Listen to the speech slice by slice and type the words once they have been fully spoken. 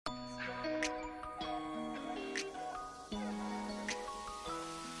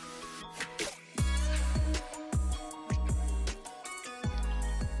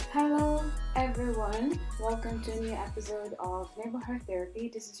everyone. Welcome to a new episode of Neighborhood Therapy.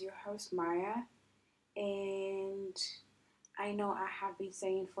 This is your host, Maya. And I know I have been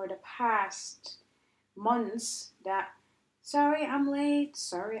saying for the past months that sorry I'm late,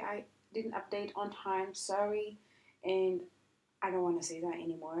 sorry I didn't update on time, sorry. And I don't want to say that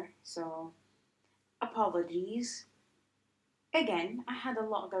anymore. So, apologies. Again, I had a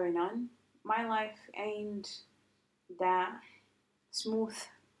lot going on. My life ain't that smooth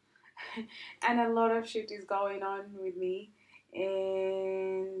and a lot of shit is going on with me.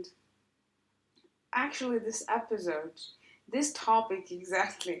 And actually, this topic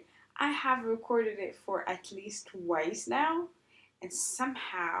exactly, I have recorded it for at least twice now, and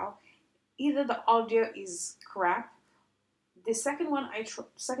somehow either the audio is crap. The second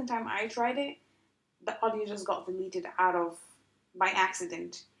time I tried it, the audio just got deleted out of by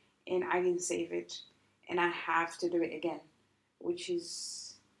accident, and I didn't save it, and I have to do it again, which is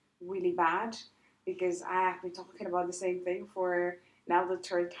really bad because I have been talking about the same thing for now the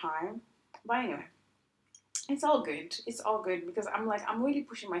third time. But anyway, it's all good. It's all good because I'm really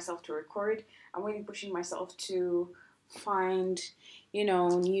pushing myself to record. I'm really pushing myself to find,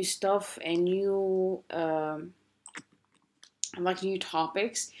 new stuff and new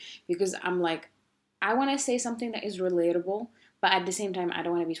topics because I want to say something that is relatable, but at the same time, I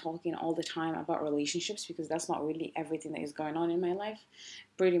don't want to be talking all the time about relationships because that's not really everything that is going on in my life.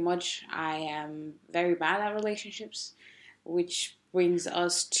 Pretty much, I am very bad at relationships, which brings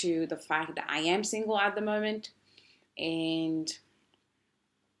us to the fact that I am single at the moment. And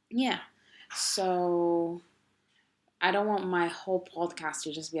yeah, so I don't want my whole podcast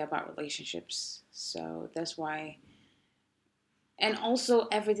to just be about relationships. So that's why. And also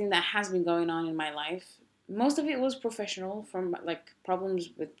everything that has been going on in my life. Most of it was professional from like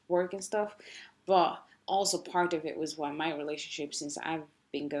problems with work and stuff, but also part of it was why my relationship since I've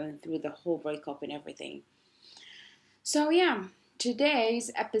been going through the whole breakup and everything. So yeah,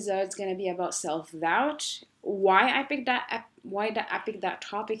 today's episode is gonna be about self-doubt. Why I picked that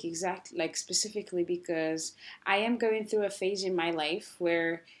topic exactly like specifically because I am going through a phase in my life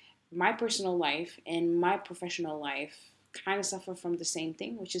where my personal life and my professional life kind of suffer from the same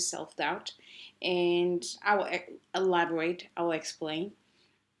thing, which is self doubt. And I will elaborate, I will explain.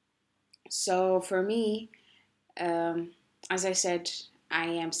 So, for me, um, as I said, I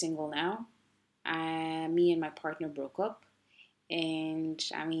am single now. Me and my partner broke up. And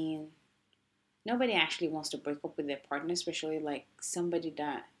I mean, nobody actually wants to break up with their partner, especially like somebody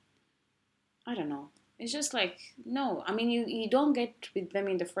that, I don't know. It's just like, no. I mean, you don't get with them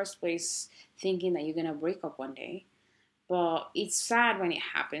in the first place thinking that you're going to break up one day. But it's sad when it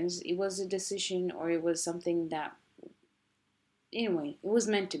happens. It was a decision or it was something that, anyway, it was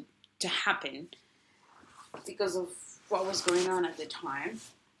meant to happen because of what was going on at the time.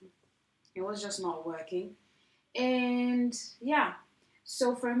 It was just not working. And yeah,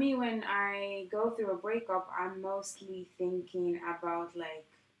 so for me, when I go through a breakup, I'm mostly thinking about like,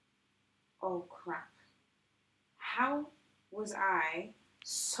 oh crap, how was I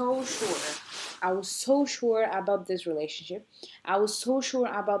so sure? I was so sure about this relationship. I was so sure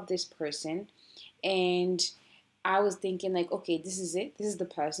about this person. And I was thinking, like, okay, this is it. This is the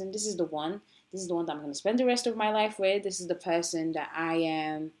person. This is the one. This is the one that I'm going to spend the rest of my life with. This is the person that I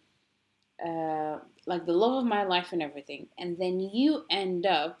am, like, the love of my life and everything. And then you end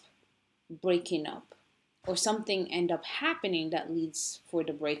up breaking up. Or something end up happening that leads for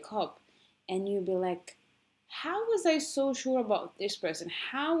the breakup. And you'll be like, how was I so sure about this person?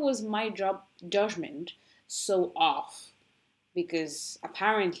 How was my judgment so off? Because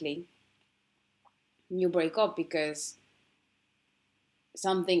apparently you break up because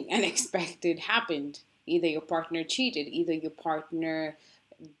something unexpected happened. Either your partner cheated, either your partner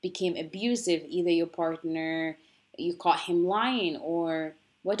became abusive, either your partner, you caught him lying, or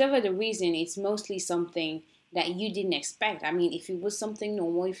whatever the reason, it's mostly something that you didn't expect. I mean, if it was something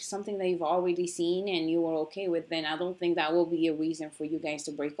normal, if it's something that you've already seen and you were okay with, then I don't think that will be a reason for you guys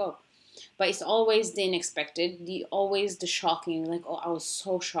to break up. But it's always the unexpected, always the shocking. Like, oh, I was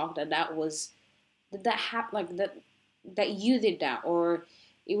so shocked that happened, like that you did that, or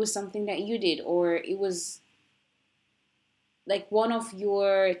it was something that you did, or it was like one of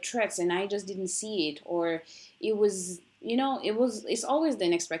your threats and I just didn't see it, or it was, it's always the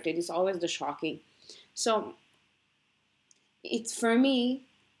unexpected, it's always the shocking. So it's for me,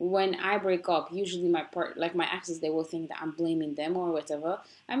 when I break up, usually my exes, they will think that I'm blaming them or whatever.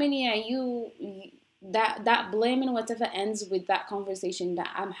 I mean, yeah, that blame and whatever ends with that conversation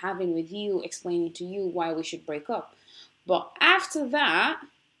that I'm having with you, explaining to you why we should break up. But after that,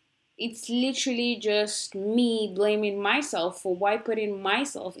 It's literally just me blaming myself for why putting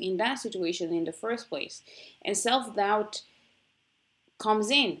myself in that situation in the first place. And self doubt comes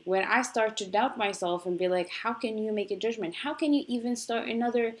in when I start to doubt myself and be like, how can you make a judgment? How can you even start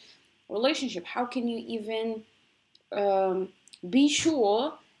another relationship? How can you even um, be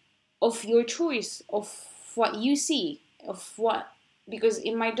sure of your choice, of what you see, of what, because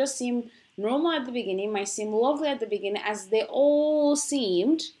it might just seem normal at the beginning, might seem lovely at the beginning, as they all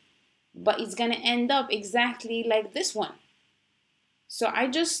seemed, but it's gonna end up exactly like this one. So I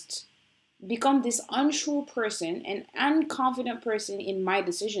just become this unsure person and unconfident person in my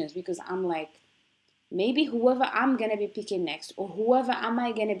decisions because I'm like, maybe whoever I'm gonna be picking next, or whoever am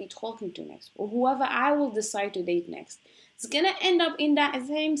I gonna be talking to next, or whoever I will decide to date next, it's gonna end up in that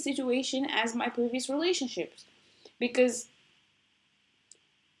same situation as my previous relationships. Because,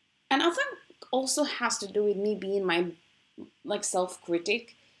 and I think also has to do with me being my like self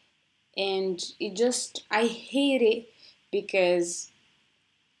critic, and it just I hate it because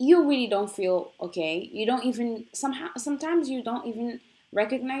you really don't feel okay. You don't even somehow sometimes you don't even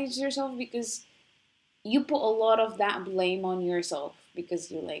recognize yourself because you put a lot of that blame on yourself because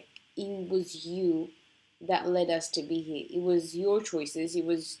you're like, it was you that led us to be here. It was your choices. It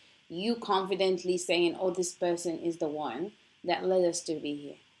was you confidently saying, oh, this person is the one that led us to be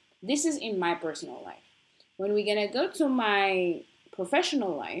here. This is in my personal life. When we're going to go to my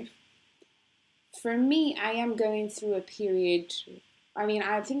professional life, for me, I am going through a period. I mean,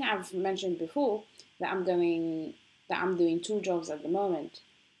 I think I've mentioned before that I'm doing two jobs at the moment.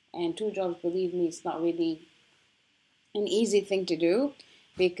 And two jobs, believe me, it's not really an easy thing to do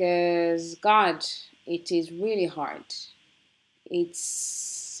because God, it is really hard.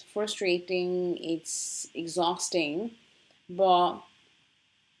 It's frustrating, it's exhausting, but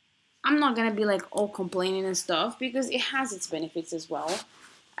I'm not gonna be like all complaining and stuff because it has its benefits as well.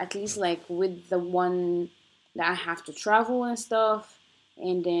 At least like with the one that I have to travel and stuff,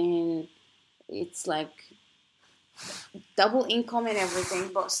 and then it's like double income and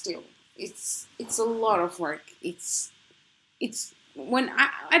everything, but still, it's a lot of work. It's when I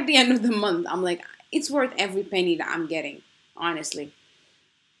at the end of the month I'm like it's worth every penny that I'm getting, honestly.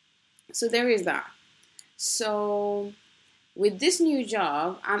 So there is that. So with this new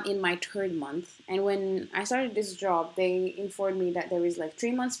job, I'm in my third month, and when I started this job, they informed me that there is like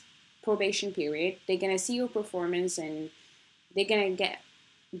 3 months probation period. They're gonna see your performance and they're gonna get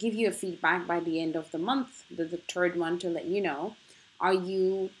give you a feedback by the end of the month, the third month, to let you know, are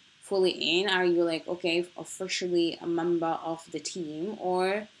you fully in? Are you like okay, officially a member of the team,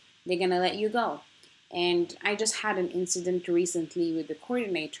 or they're gonna let you go? And I just had an incident recently with the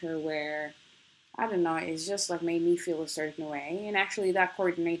coordinator where I don't know, it's just like made me feel a certain way. And actually, that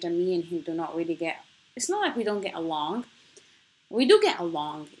coordinator, me and him do not really get. It's not like we don't get along. We do get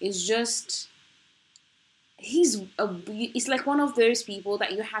along. It's just it's like one of those people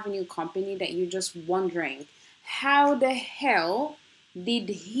that you have in your company that you're just wondering how the hell did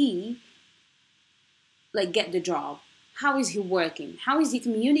he like get the job, how is he working, how is he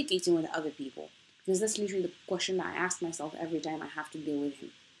communicating with other people, because that's literally the question that I ask myself every time I have to deal with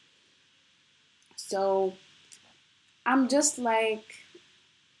him. So i'm just like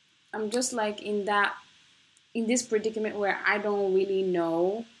I'm just like in this predicament where I don't really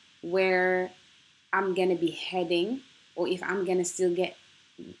know where I'm gonna be heading, or if I'm gonna still get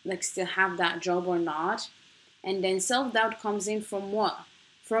like still have that job or not. And then self-doubt comes in from what?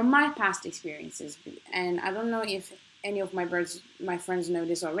 From my past experiences. And I don't know if any of my friends know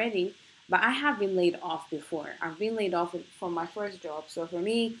this already, but I have been laid off before. I've been laid off from my first job. So for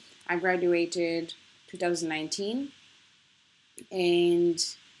me, I graduated 2019, and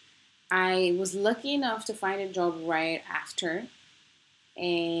I was lucky enough to find a job right after,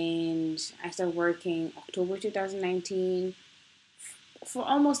 and I started working October 2019 for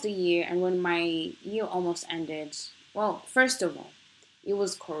almost a year. And when my year almost ended, well, first of all, it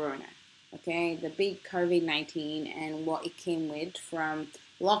was Corona, okay, the big COVID-19 and what it came with, from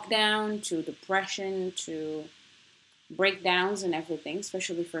lockdown to depression to breakdowns and everything,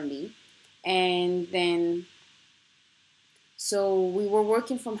 especially for me. And then, so we were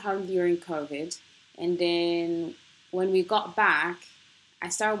working from home during COVID, and then when we got back, I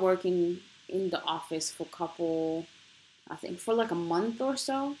started working in the office for a couple, I think for like a month or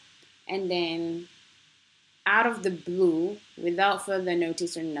so. And then out of the blue, without further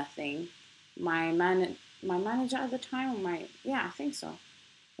notice or nothing, my manager at the time, or my yeah, I think so.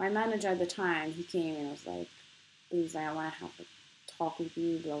 My manager at the time, he came and was like, "Please, I want to have a talk with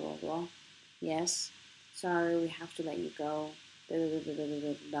you." Blah blah blah. Yes, sorry, we have to let you go. Da, da, da, da, da,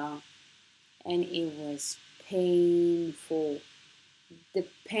 da, da. And it was painful. the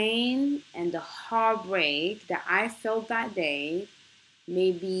pain and the heartbreak that I felt that day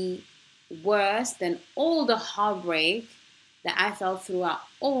may be worse than all the heartbreak that I felt throughout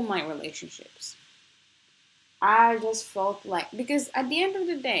all my relationships. I just felt like, because at the end of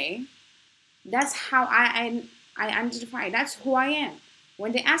the day, that's how I identify. That's who I am.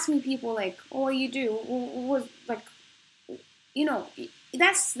 When they ask me, people like, "Oh, what you do?" Was like, you know,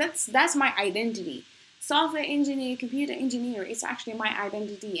 that's my identity. Software engineer, computer engineer. It's actually my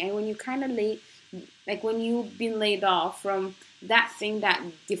identity. And when you kind of like when you've been laid off from that thing that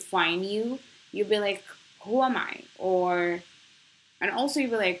define you, you'll be like, "Who am I?" Or and also you'll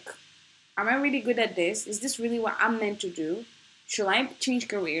be like, am I really good at this? Is this really what I'm meant to do? Should I change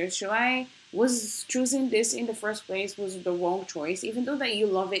careers? Should I was choosing this in the first place was the wrong choice, even though that you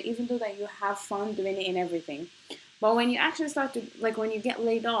love it, even though that you have fun doing it and everything. But when you actually start to like when you get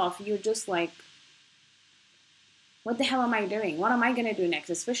laid off, you're just like, what the hell am I doing? What am I gonna do next?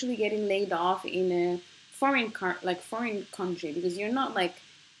 Especially getting laid off in a foreign country, because you're not like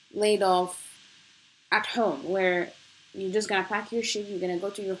laid off at home where you're just gonna pack your shit, you're gonna go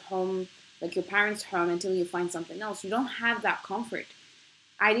to your home, like your parents' home, until you find something else. You don't have that comfort.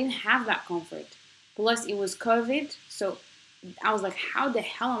 I didn't have that comfort. Plus, it was COVID, so I was like, how the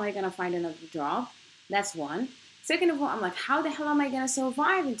hell am I gonna find another job? That's one. Second of all, I'm like, how the hell am I gonna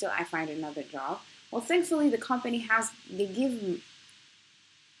survive until I find another job? Well, thankfully, the company has they give.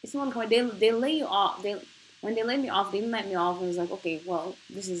 It's not like they lay you off. They when they laid me off, they didn't let me off. And it was like, okay, well,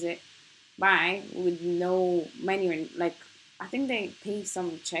 this is it, bye, with no money or like I think they pay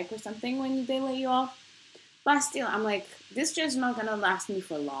some check or something when they lay you off. But still, I'm like, this just not gonna last me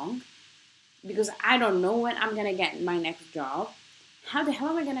for long because I don't know when I'm gonna get my next job. How the hell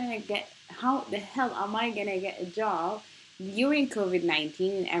am I gonna get? How the hell am I gonna get a job during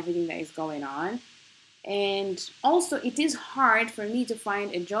COVID-19 and everything that is going on? And also, it is hard for me to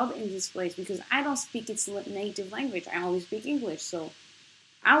find a job in this place because I don't speak its native language. I only speak English, so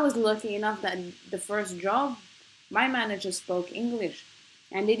I was lucky enough that the first job, my manager spoke English,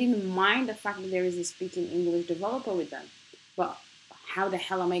 and they didn't mind the fact that there is a speaking English developer with them. But how the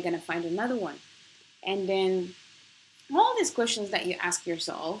hell am I gonna find another one? And then all these questions that you ask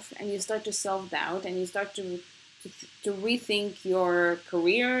yourself, and you start to self doubt, and you start to rethink your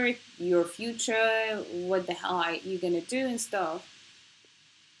career, your future, what the hell are you gonna do and stuff.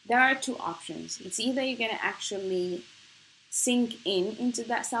 There are two options. It's either you're gonna actually sink in into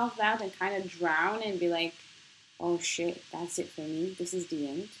that self doubt and kind of drown and be like, oh shit, that's it for me. This is the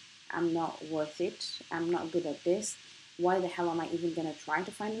end. I'm not worth it. I'm not good at this. Why the hell am I even gonna try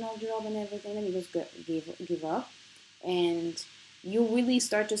to find another job and everything? Let me just give up. And you really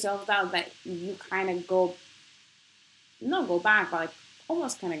start to self doubt that you kind of not go back, but like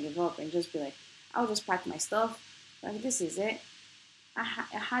almost kind of give up and just be like, I'll just pack my stuff. Like, this is it. I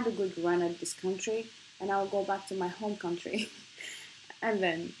had a good run at this country and I'll go back to my home country and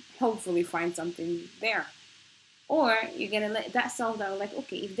then hopefully find something there. Or you're gonna let that self doubt, like,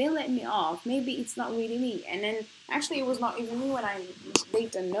 okay, if they let me off, maybe it's not really me. And then actually, it was not even me when I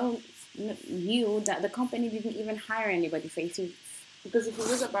later knew that the company didn't even hire anybody facing. Because if it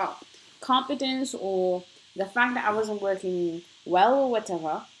was about competence or the fact that I wasn't working well or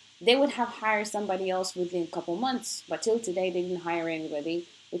whatever, they would have hired somebody else within a couple months. But till today, they didn't hire anybody,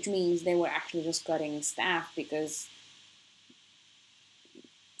 which means they were actually just cutting staff because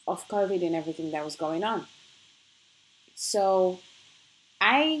of COVID and everything that was going on. So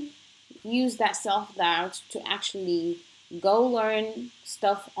I use that self doubt to actually go learn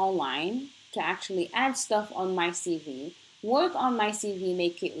stuff online, to actually add stuff on my CV, work on my CV,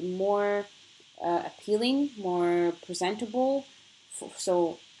 make it more appealing, more presentable,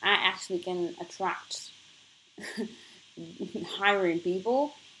 so I actually can attract hiring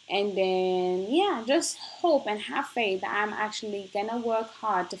people. And then, yeah, just hope and have faith that I'm actually gonna work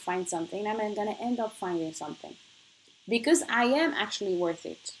hard to find something. I'm gonna end up finding something because I am actually worth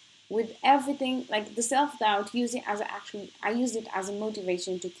it. With everything, like the self doubt, I use it as a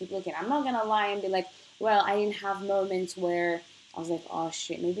motivation to keep looking. I'm not gonna lie and be like, well, I didn't have moments where I was like, oh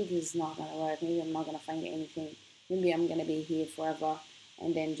shit, maybe this is not gonna work. Maybe I'm not gonna find anything. Maybe I'm gonna be here forever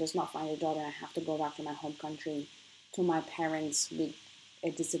and then just not find a job and I have to go back to my home country to my parents with a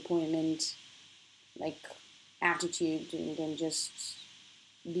disappointment, like attitude, and then just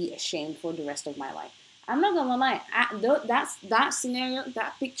be ashamed for the rest of my life. I'm not gonna lie. That's that scenario,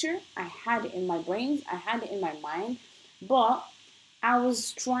 that picture. I had it in my brain. I had it in my mind, but I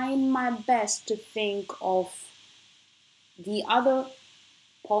was trying my best to think of the other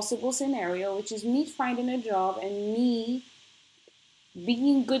possible scenario, which is me finding a job and me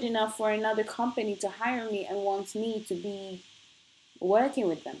being good enough for another company to hire me and wants me to be working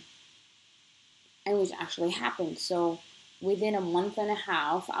with them, and which actually happened. So within a month and a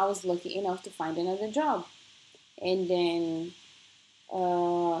half, I was lucky enough to find another job, and then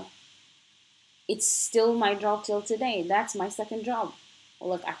uh, it's still my job till today. That's my second job.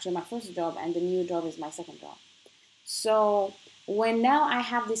 Well, look, actually, my first job, and the new job is my second job. So when now I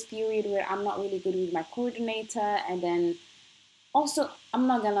have this period where I'm not really good with my coordinator, and then also I'm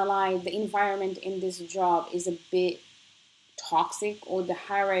not gonna lie, the environment in this job is a bit toxic, or the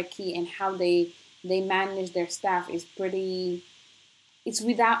hierarchy and how they manage their staff is pretty. It's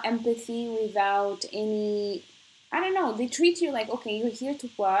without empathy, without any. I don't know. They treat you like, okay, you're here to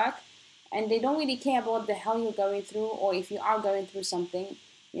work, and they don't really care about the hell you're going through, or if you are going through something.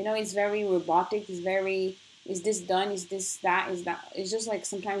 It's very robotic. It's very. Is this done? Is this that? Is that? It's just like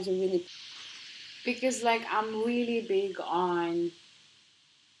sometimes you really, because like I'm really big on,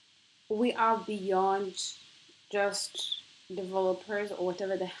 we are beyond just developers or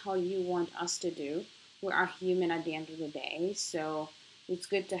whatever the hell you want us to do. We are human at the end of the day. So it's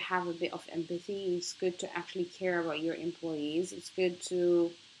good to have a bit of empathy. It's good to actually care about your employees. It's good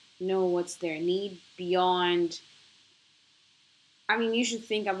to know what's their need beyond. I mean, you should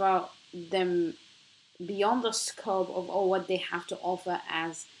think about them beyond the scope of what they have to offer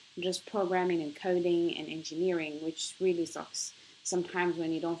as just programming and coding and engineering, which really sucks sometimes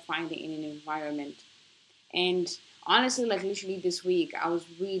when you don't find it in an environment. And honestly, like literally this week, I was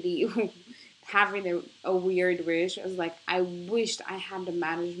really having a weird wish. I was like, I wished I had the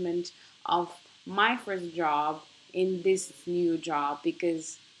management of my first job in this new job,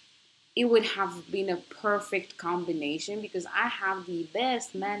 because it would have been a perfect combination, because I have the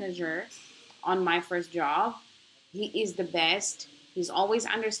best manager on my first job. He is the best. He's always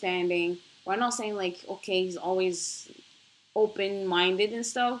understanding. We're not saying like, okay, he's always open minded and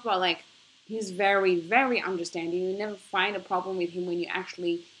stuff, but like he's very, very understanding. You never find a problem with him when you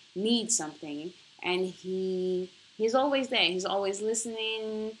actually need something. And he's always there. He's always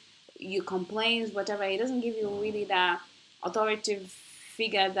listening. You complains, whatever. He doesn't give you really that authoritative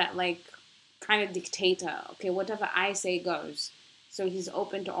figure, that like kind of dictator. Okay, whatever I say goes. So he's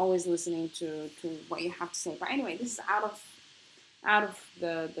open to always listening to what you have to say. But anyway, this is out of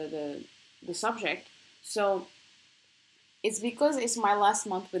the subject. So it's because it's my last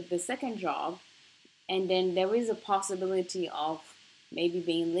month with the second job, and then there is a possibility of maybe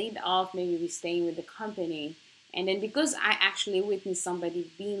being laid off, maybe be staying with the company. And then because I actually witnessed somebody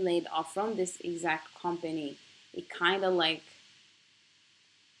being laid off from this exact company, it kind of like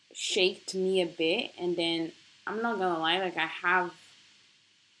shaked me a bit. And then I'm not gonna lie, like I have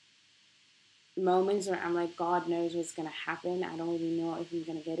moments where I'm like, God knows what's gonna happen. I don't really know if I'm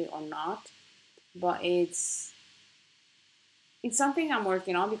gonna get it or not. But it's something I'm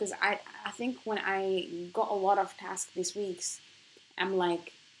working on, because I think when I got a lot of tasks this week, I'm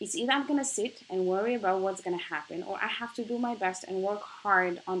like, it's either I'm gonna sit and worry about what's gonna happen, or I have to do my best and work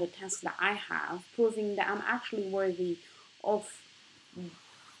hard on the tasks that I have, proving that I'm actually worthy of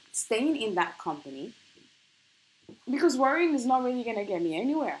staying in that company. Because worrying is not really gonna get me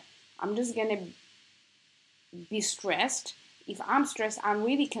anywhere. I'm just gonna be stressed. If I'm stressed, I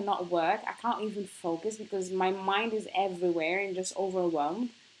really cannot work. I can't even focus because my mind is everywhere and just overwhelmed.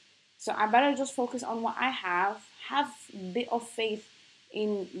 So I better just focus on what I have a bit of faith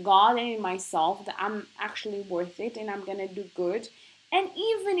in God and in myself that I'm actually worth it and I'm gonna do good. And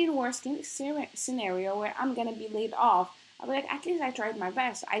even in worst case scenario where I'm gonna be laid off, I'll be like, at least I tried my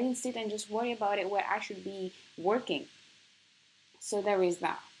best. I didn't sit and just worry about it where I should be working. So there is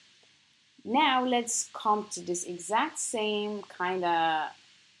that. Now let's come to this exact same kind of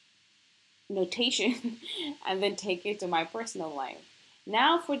notation and then take it to my personal life.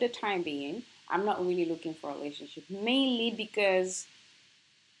 Now, for the time being, I'm not really looking for a relationship, mainly because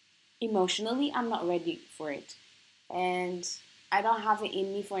emotionally I'm not ready for it. And I don't have it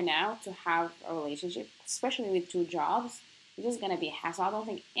in me for now to have a relationship, especially with two jobs. It's just gonna be a hassle. I don't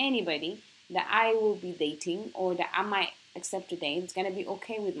think anybody that I will be dating or that I might accept to date is gonna be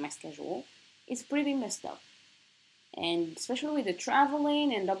okay with my schedule. It's pretty messed up. And especially with the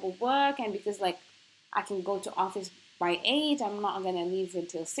traveling and double work, and because like I can go to office by 8, I'm not gonna leave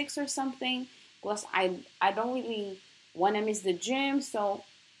until 6 or something. Plus I don't really want to miss the gym. So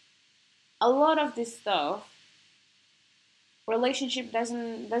a lot of this stuff, relationship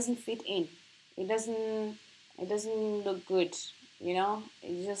doesn't fit in. It doesn't it doesn't look good.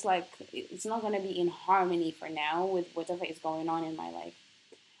 It's just like it's not gonna be in harmony for now with whatever is going on in my life.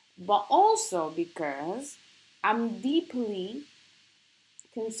 But also because I'm deeply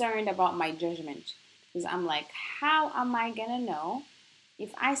concerned about my judgment, because I'm like, how am I gonna know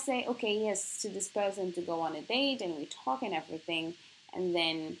if I say okay, yes, to this person to go on a date and we talk and everything, And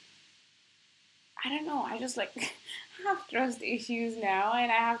then I don't know. I just like have trust issues now,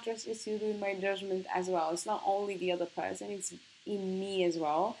 and I have trust issues with my judgment as well. It's not only the other person; it's in me as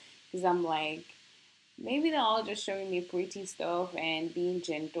well. Because I'm like, maybe they're all just showing me pretty stuff and being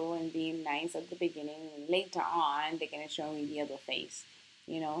gentle and being nice at the beginning, and later on they're gonna show me the other face,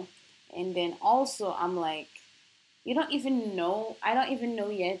 you know. And then also I'm like, you don't even know. I don't even know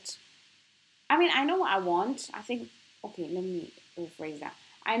yet. I mean, I know what I want. I think, okay, let me rephrase that.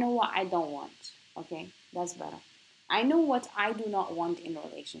 I know what I don't want. Okay, that's better. I know what I do not want in a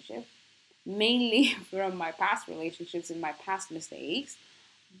relationship, mainly from my past relationships and my past mistakes.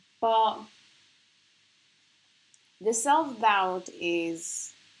 But the self doubt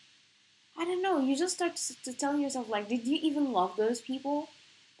is, I don't know, you just start to tell yourself, like, did you even love those people?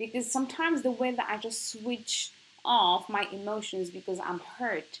 Because sometimes the way that I just switch off my emotions because I'm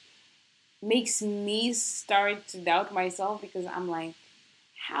hurt makes me start to doubt myself because I'm like,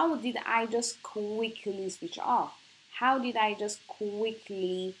 how did I just quickly switch off? How did I just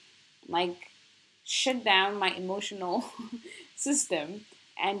quickly, like, shut down my emotional system?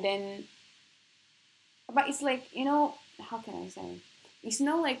 And then, but it's like, how can I say? It's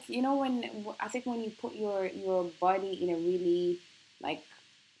not like, when I think when you put your body in a really like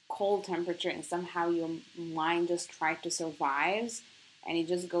cold temperature and somehow your mind just tries to survive and it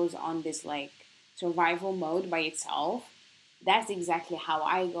just goes on this like survival mode by itself. That's exactly how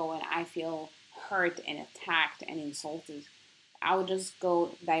I go when I feel hurt and attacked and insulted. I will just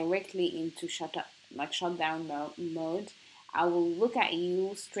go directly into shutdown mode. I will look at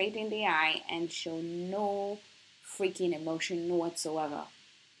you straight in the eye and show no freaking emotion whatsoever.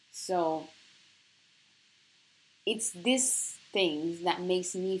 So it's these things that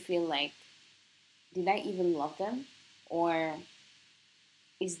makes me feel like, did I even love them? Or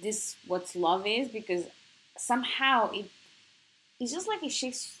is this what love is? Because somehow it's just like it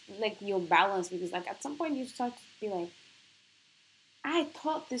shakes like your balance because like at some point you start to be like, I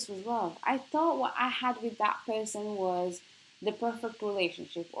thought this was love. I thought what I had with that person was the perfect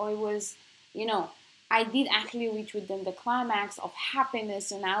relationship, or it was, you know, I did actually reach with them the climax of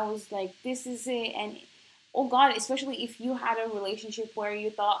happiness, and I was like, this is it. And oh God, especially if you had a relationship where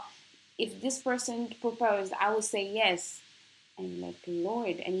you thought, if this person proposed, I would say yes. And like,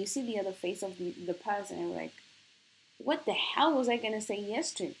 Lord, and you see the other face of the person, and like, what the hell was I gonna say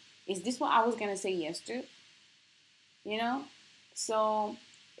yes to? Is this what I was gonna say yes to? You know? So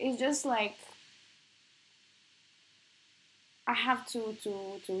it's just like I have to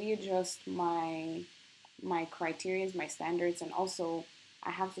readjust my criteria, my standards, and also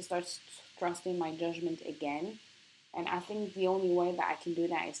I have to start trusting my judgment again. And I think the only way that I can do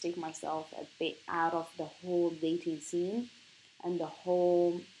that is take myself a bit out of the whole dating scene and the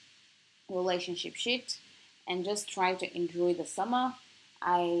whole relationship shit and just try to enjoy the summer.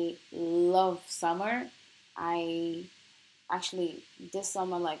 I love summer. I actually, this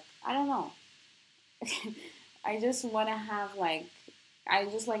summer, like, I don't know. I just want to have like, I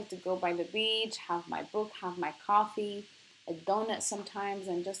just like to go by the beach, have my book, have my coffee, a donut sometimes,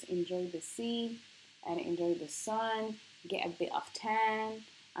 and just enjoy the sea and enjoy the sun, get a bit of tan.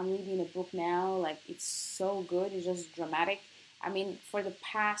 I'm reading a book now, like, it's so good, it's just dramatic. I mean, for the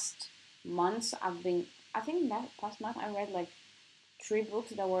past months, I think that past month, I read like 3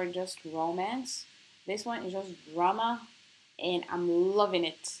 books that were just romance. This one is just drama, and I'm loving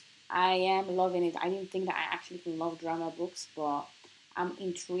it. I am loving it. I didn't think that I actually can love drama books, but I'm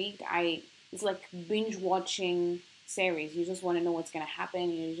intrigued. It's like binge watching series. You just want to know what's gonna happen.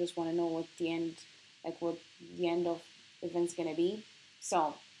 You just want to know what the end of events gonna be.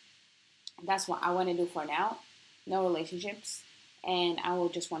 So that's what I want to do for now. No relationships, and I will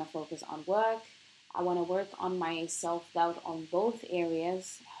just want to focus on work. I want to work on my self doubt on both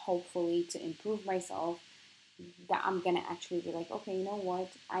areas, hopefully to improve myself. That I'm gonna actually be like, okay, you know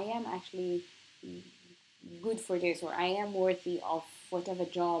what? I am actually good for this, or I am worthy of whatever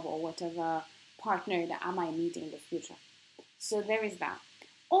job or whatever partner that I might meet in the future. So there is that.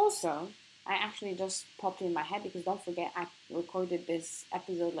 Also, I actually just popped in my head because don't forget I recorded this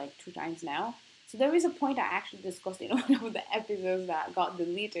episode like 2 times now. So there is a point I actually discussed in one of the episodes that got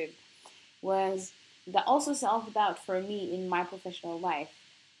deleted was that also self doubt for me in my professional life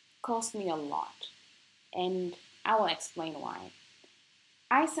cost me a lot. And I will explain why.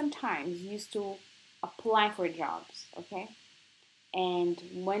 I sometimes used to apply for jobs, okay? And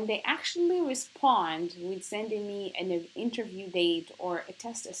when they actually respond with sending me an interview date or a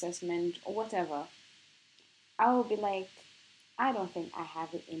test assessment or whatever, I will be like, I don't think I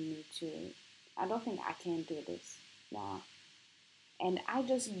have it in me to, I don't think I can do this. Nah. And I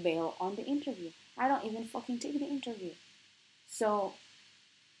just bail on the interview. I don't even fucking take the interview. So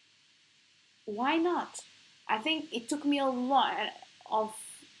why not? I think it took me a lot of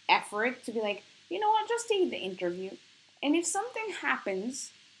effort to be like, you know what, just take the interview. And if something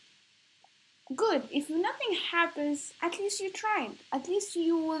happens, good. If nothing happens, at least you tried. At least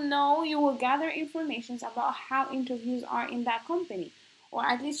you will know, you will gather information about how interviews are in that company. Or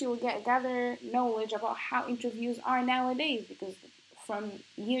at least you will gather knowledge about how interviews are nowadays, because from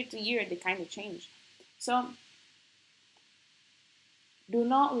year to year they kind of change. So do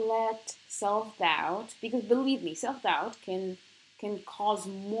not let self-doubt, because believe me, self-doubt can cause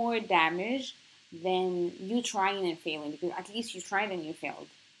more damage than you trying and failing, because at least you tried and you failed.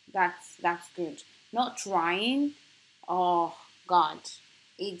 That's good. Not trying, oh god,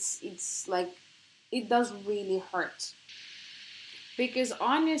 it's like it does really hurt, because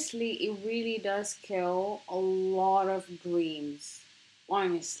honestly it really does kill a lot of dreams,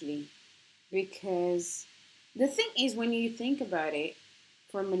 honestly. Because the thing is, when you think about it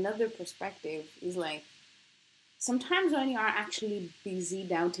from another perspective, is like sometimes when you are actually busy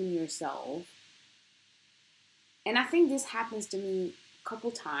doubting yourself, and I think this happens to me a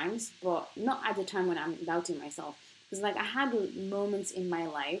couple times, but not at the time when I'm doubting myself. Because like I had moments in my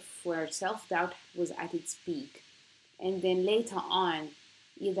life where self-doubt was at its peak, and then later on,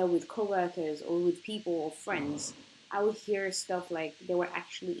 either with coworkers or with people or friends, I would hear stuff like they were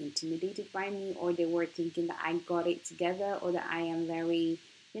actually intimidated by me, or they were thinking that I got it together, or that I am very,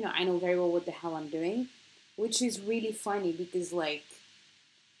 I know very well what the hell I'm doing, which is really funny because, like,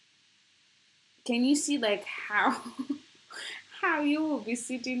 can you see, like, how how you will be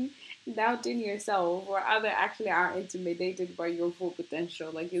sitting doubting yourself, or other actually are intimidated by your full potential?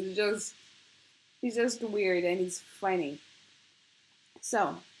 Like, it's just weird and it's funny.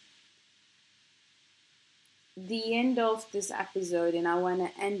 So the end of this episode, and I want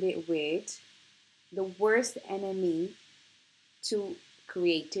to end it with the worst enemy to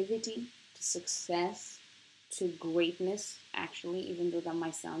creativity, to success, to greatness, actually, even though that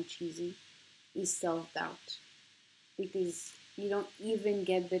might sound cheesy, is self doubt. Because you don't even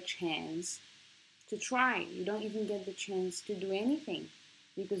get the chance to try, you don't even get the chance to do anything,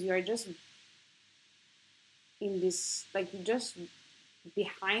 because you're just in this, like, you're just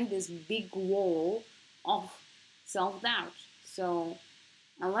behind this big wall of self doubt. So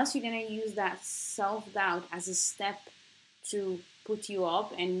unless you're going to use that self doubt as a step to put you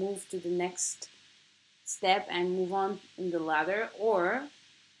up and move to the next step and move on in the ladder, or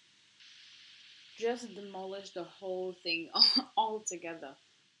just demolish the whole thing altogether.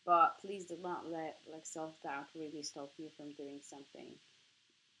 But please do not let like self doubt really stop you from doing something.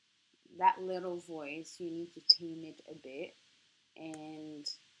 That little voice, you need to tame it a bit, and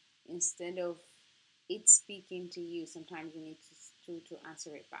instead of it speaking to you, sometimes you need to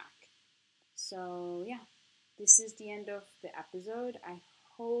answer it back. So yeah, this is the end of the episode. I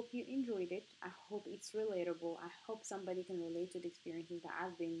hope you enjoyed it. I hope it's relatable. I hope somebody can relate to the experiences that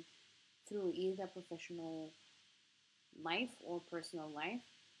I've been through, either professional life or personal life.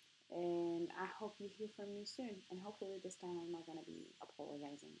 And I hope you hear from me soon. And hopefully this time I'm not gonna be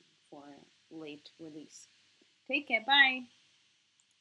apologizing for late release. Take care. Bye.